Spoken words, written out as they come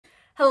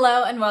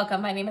Hello and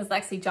welcome. My name is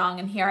Lexi Jong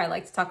and here I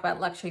like to talk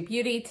about luxury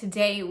beauty.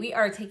 Today we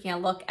are taking a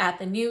look at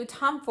the new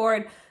Tom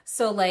Ford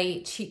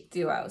Soleil Cheek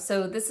Duo.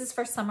 So this is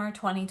for summer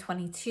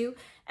 2022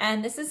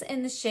 and this is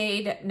in the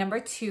shade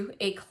number 2,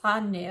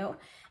 Eclat New.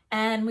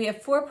 And we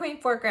have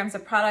 4.4 grams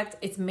of product.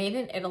 It's made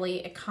in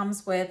Italy. It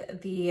comes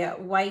with the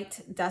white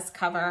dust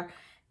cover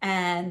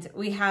and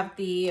we have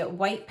the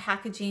white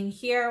packaging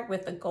here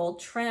with the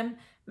gold trim,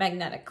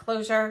 magnetic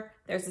closure.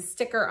 There's a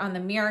sticker on the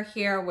mirror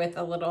here with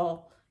a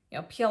little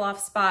peel off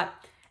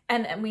spot.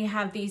 And then we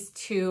have these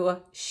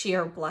two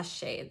sheer blush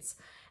shades.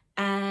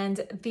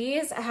 And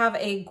these have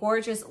a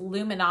gorgeous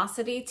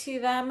luminosity to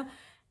them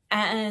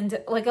and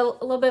like a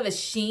little bit of a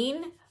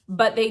sheen,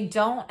 but they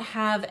don't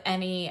have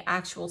any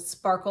actual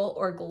sparkle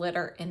or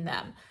glitter in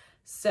them.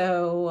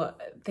 So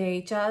they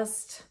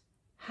just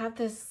have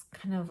this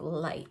kind of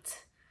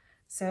light.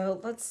 So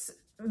let's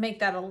make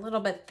that a little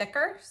bit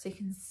thicker so you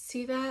can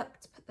see that.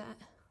 Let's put that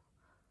there.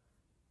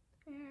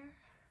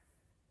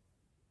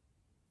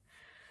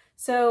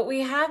 So we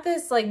have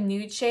this like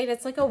nude shade.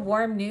 It's like a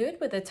warm nude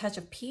with a touch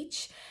of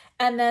peach.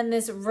 And then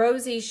this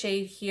rosy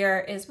shade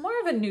here is more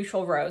of a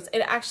neutral rose. It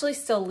actually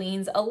still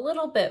leans a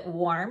little bit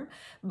warm,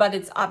 but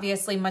it's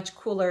obviously much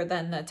cooler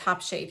than the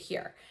top shade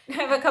here. I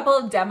have a couple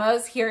of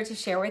demos here to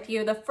share with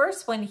you. The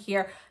first one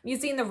here, I'm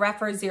using the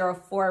Refer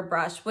 04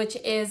 brush, which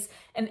is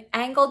an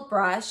angled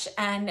brush.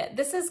 And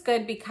this is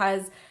good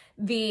because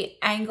the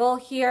angle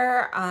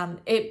here,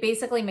 it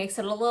basically makes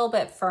it a little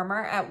bit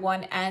firmer at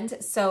one end.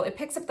 So it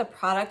picks up the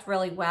product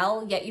really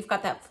well, yet you've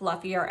got that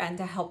fluffier end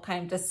to help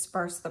kind of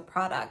disperse the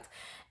product.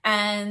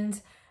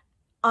 And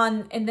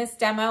in this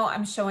demo,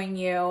 I'm showing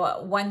you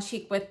one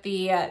cheek with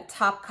the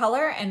top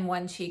color and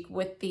one cheek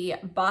with the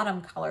bottom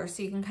color.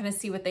 So you can kind of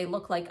see what they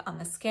look like on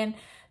the skin.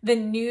 The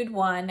nude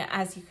one,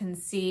 as you can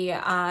see,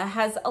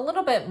 has a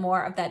little bit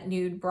more of that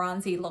nude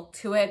bronzy look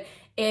to it.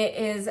 It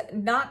is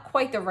not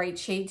quite the right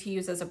shade to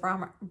use as a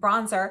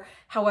bronzer.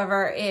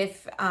 However,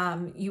 if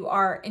you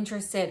are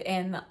interested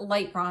in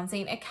light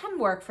bronzing, it can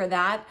work for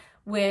that.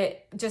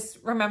 Just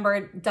remember,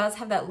 it does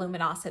have that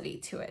luminosity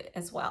to it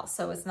as well.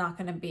 So it's not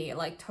going to be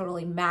like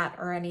totally matte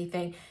or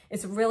anything.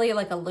 It's really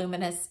like a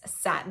luminous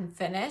satin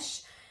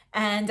finish.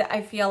 And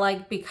I feel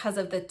like because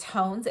of the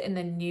tones in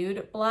the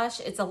nude blush,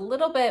 it's a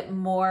little bit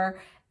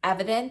more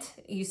evident.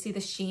 You see the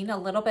sheen a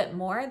little bit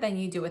more than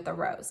you do with the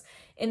rose.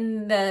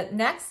 In the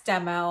next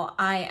demo,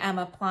 I am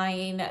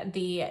applying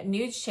the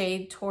nude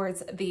shade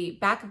towards the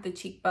back of the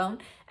cheekbone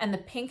and the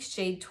pink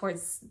shade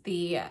towards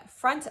the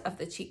front of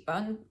the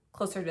cheekbone,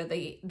 closer to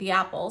the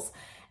apples.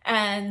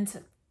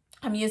 And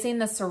I'm using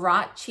the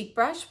Surratt cheek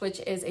brush, which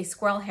is a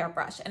squirrel hair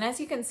brush. And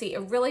as you can see,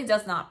 it really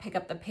does not pick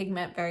up the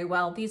pigment very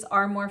well. These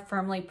are more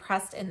firmly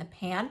pressed in the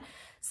pan.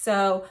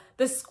 So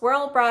the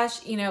squirrel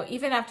brush,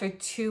 even after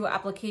 2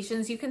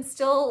 applications, you can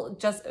still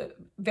just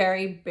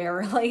very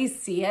barely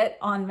see it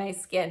on my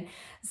skin.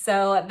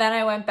 So then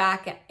I went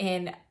back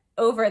in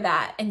over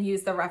that and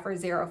use the Refer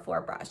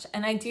 04 brush.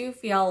 And I do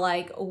feel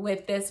like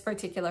with this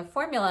particular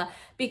formula,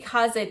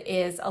 because it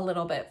is a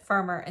little bit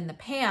firmer in the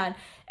pan,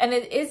 and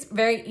it is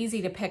very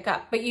easy to pick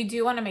up, but you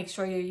do want to make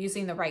sure you're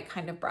using the right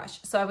kind of brush.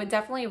 So I would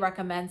definitely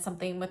recommend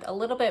something with a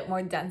little bit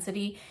more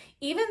density,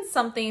 even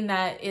something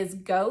that is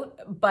goat,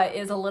 but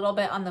is a little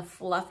bit on the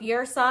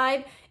fluffier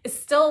side. It's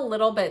still a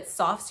little bit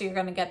soft, so you're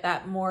going to get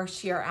that more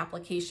sheer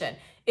application.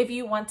 If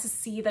you want to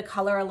see the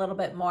color a little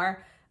bit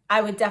more, I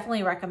would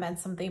definitely recommend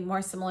something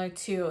more similar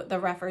to the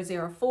Refer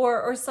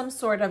 04 or some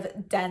sort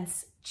of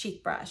dense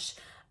cheek brush.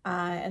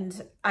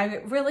 And I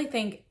really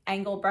think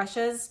angle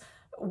brushes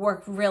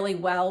work really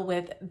well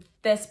with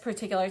this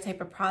particular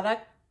type of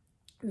product.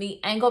 The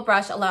angle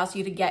brush allows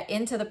you to get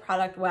into the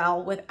product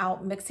well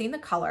without mixing the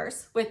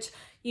colors, which,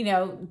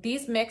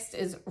 these mixed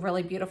is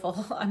really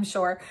beautiful, I'm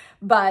sure.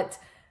 But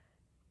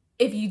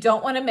if you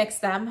don't want to mix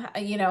them,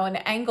 an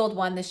angled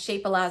one, the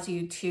shape allows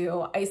you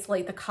to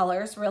isolate the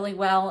colors really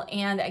well.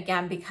 And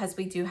again, because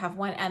we do have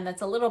one end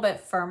that's a little bit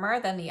firmer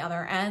than the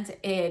other end,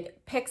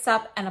 it picks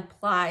up and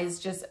applies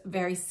just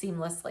very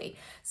seamlessly.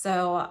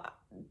 So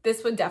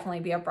this would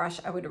definitely be a brush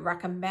I would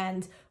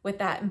recommend with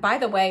that. And by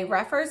the way,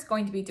 Refer is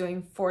going to be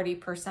doing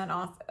 40%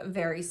 off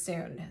very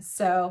soon.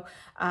 So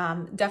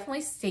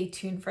definitely stay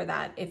tuned for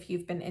that if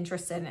you've been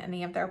interested in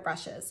any of their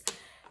brushes.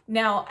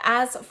 Now,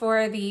 as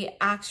for the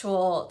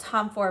actual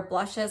Tom Ford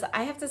blushes,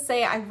 I have to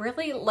say I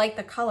really like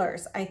the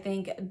colors. I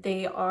think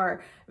they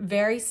are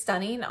very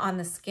stunning on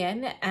the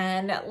skin.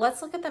 And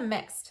let's look at them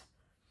mixed.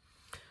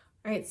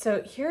 All right,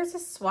 so here's a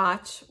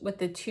swatch with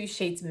the 2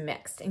 shades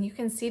mixed. And you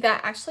can see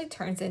that actually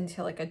turns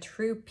into like a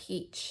true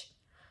peach.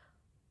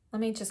 Let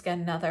me just get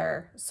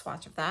another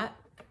swatch of that.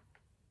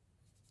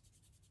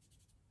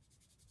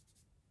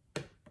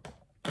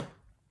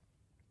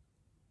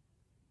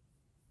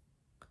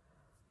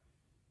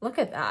 Look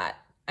at that.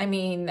 I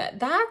mean,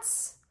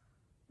 that's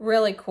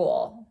really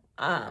cool.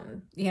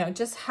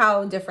 Just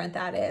how different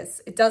that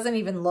is. It doesn't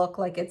even look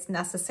like it's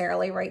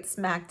necessarily right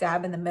smack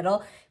dab in the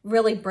middle. It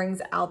really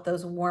brings out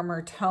those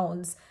warmer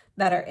tones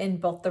that are in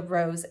both the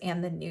rose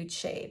and the nude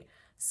shade.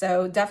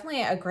 So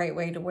definitely a great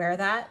way to wear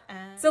that.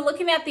 And so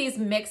looking at these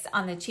mixed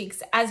on the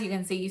cheeks, as you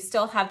can see, you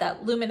still have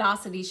that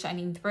luminosity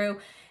shining through.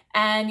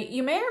 And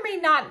you may or may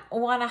not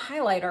want a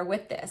highlighter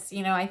with this.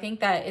 You know, I think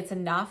that it's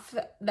enough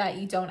that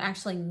you don't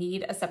actually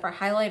need a separate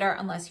highlighter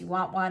unless you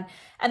want one.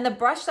 And the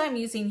brush that I'm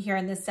using here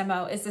in this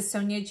demo is the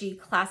Sonia G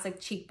Classic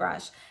Cheek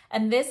Brush.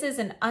 And this is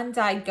an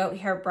undyed goat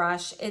hair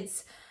brush.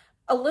 It's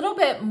a little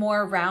bit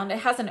more round. It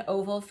has an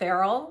oval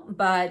ferrule,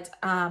 but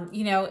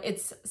you know,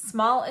 it's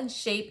small in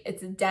shape,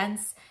 it's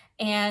dense.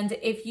 And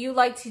if you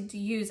like to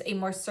use a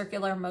more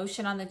circular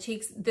motion on the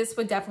cheeks, this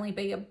would definitely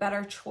be a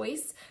better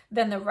choice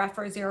than the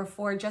Refer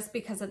 04 just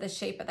because of the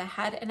shape of the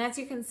head. And as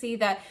you can see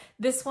that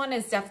this one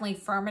is definitely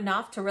firm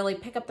enough to really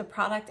pick up the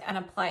product and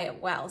apply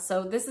it well.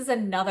 So this is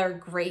another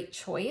great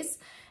choice.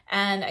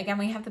 And again,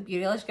 we have the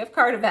Beautylish gift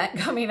card event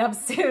coming up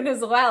soon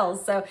as well.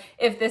 So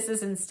if this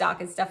is in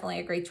stock, it's definitely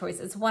a great choice.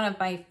 It's one of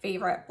my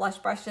favorite blush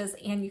brushes,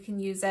 and you can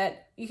use it.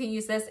 You can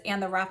use this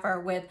and the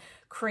Refer with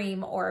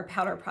cream or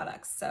powder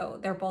products. So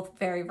they're both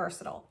very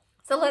versatile.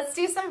 So let's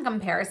do some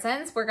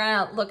comparisons. We're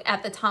gonna look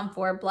at the Tom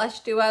Ford blush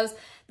duos.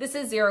 This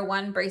is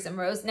 01 Brazen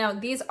Rose. Now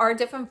these are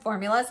different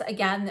formulas.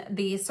 Again,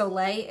 the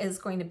Soleil is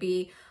going to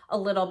be a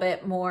little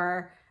bit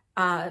more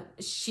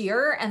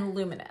sheer and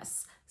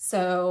luminous.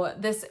 So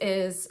this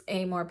is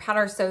a more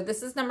powder. So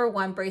this is number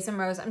 1, Brazen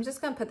Rose. I'm just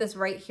gonna put this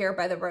right here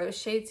by the rose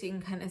shade so you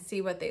can kind of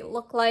see what they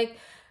look like.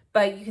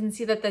 But you can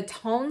see that the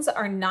tones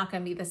are not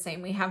gonna be the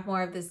same. We have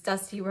more of this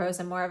dusty rose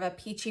and more of a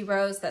peachy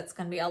rose that's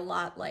gonna be a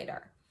lot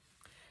lighter.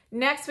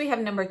 Next, we have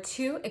number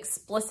 2,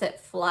 Explicit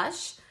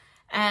Flush.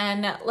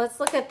 And let's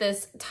look at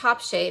this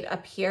top shade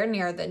up here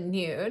near the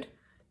nude.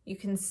 You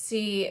can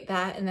see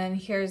that, and then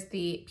here's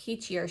the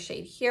peachier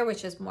shade here,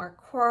 which is more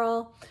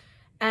coral.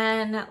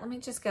 And let me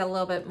just get a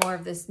little bit more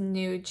of this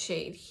nude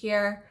shade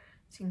here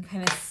so you can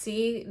kind of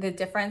see the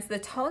difference. The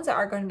tones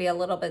are going to be a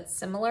little bit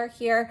similar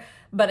here,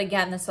 but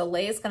again, the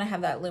Soleil is going to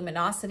have that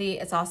luminosity.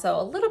 It's also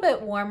a little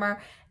bit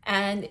warmer,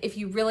 and if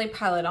you really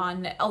pile it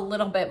on, a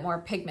little bit more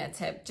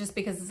pigmented just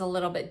because it's a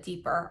little bit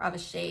deeper of a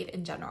shade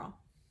in general.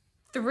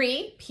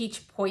 3,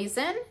 Peach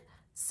Poison.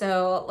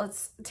 So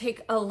let's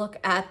take a look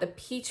at the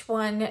peach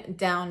one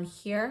down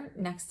here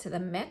next to the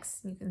mix.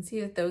 You can see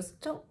that those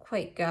don't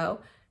quite go.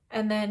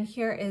 And then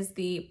here is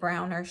the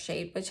browner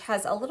shade, which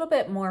has a little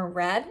bit more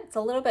red. It's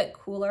a little bit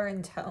cooler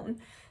in tone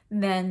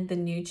than the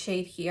nude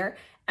shade here,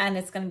 and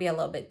it's going to be a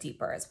little bit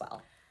deeper as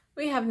well.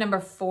 We have number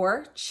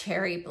 4,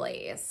 Cherry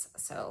Blaze.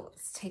 So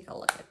let's take a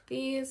look at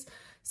these.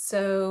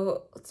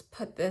 So let's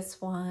put this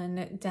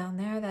one down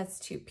there. That's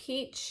 2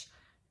 peach,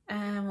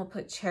 and we'll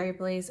put Cherry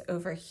Blaze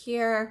over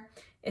here.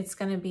 It's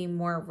going to be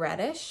more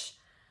reddish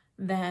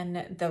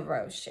than the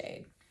rose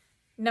shade.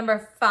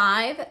 Number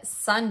 5,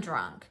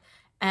 Sundrunk.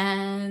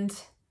 And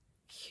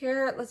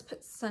here, let's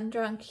put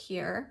Sundrunk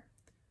here.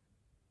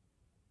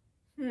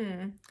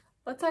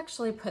 Let's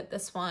actually put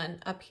this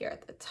one up here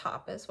at the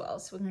top as well,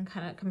 so we can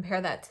kind of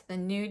compare that to the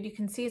nude. You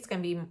can see it's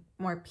going to be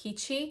more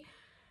peachy.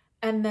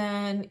 And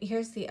then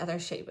here's the other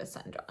shade with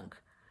Sundrunk.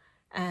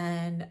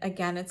 And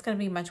again, it's going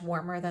to be much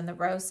warmer than the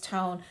rose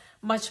tone,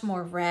 much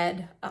more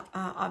red,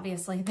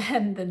 obviously,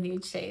 than the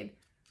nude shade.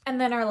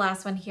 And then our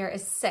last one here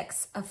is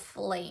 6,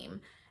 Aflame.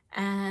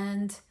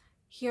 And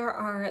here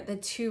are the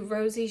 2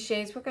 rosy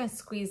shades. We're going to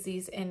squeeze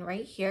these in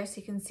right here so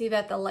you can see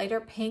that the lighter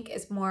pink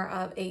is more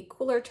of a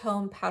cooler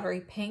tone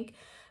powdery pink,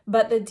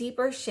 but the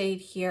deeper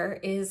shade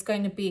here is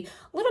going to be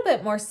a little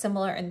bit more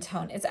similar in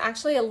tone. It's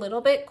actually a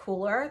little bit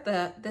cooler.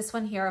 This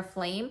one here,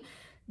 Aflame,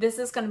 this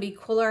is going to be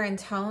cooler in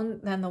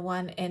tone than the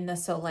one in the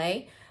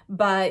Soleil,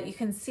 but you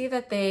can see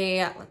that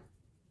they,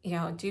 you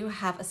know, do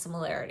have a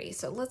similarity.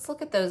 So let's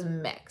look at those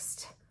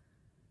mixed.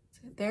 So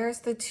there's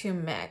the 2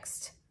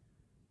 mixed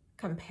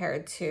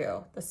compared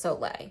to the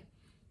Soleil.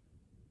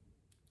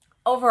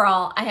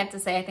 Overall, I have to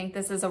say, I think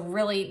this is a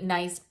really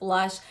nice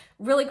blush,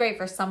 really great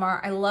for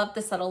summer. I love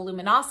the subtle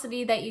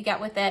luminosity that you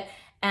get with it,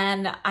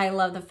 and I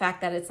love the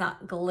fact that it's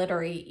not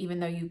glittery,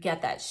 even though you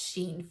get that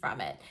sheen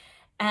from it.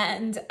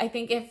 And I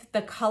think if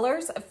the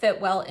colors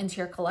fit well into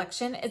your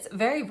collection, it's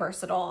very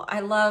versatile. I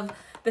love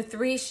the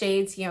 3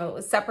 shades, you know,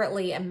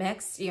 separately and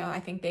mixed. You know,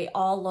 I think they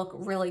all look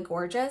really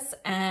gorgeous.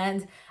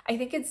 And I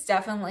think it's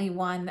definitely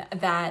one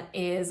that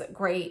is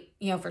great,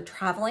 you know, for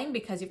traveling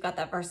because you've got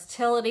that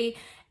versatility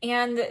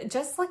and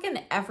just like an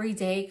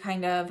everyday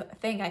kind of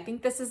thing. I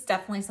think this is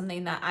definitely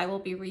something that I will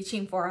be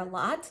reaching for a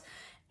lot.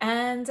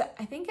 And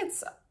I think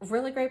it's a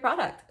really great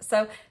product.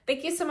 So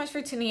thank you so much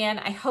for tuning in.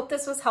 I hope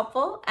this was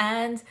helpful,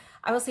 and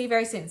I will see you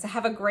very soon. So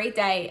have a great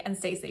day and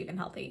stay safe and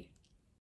healthy.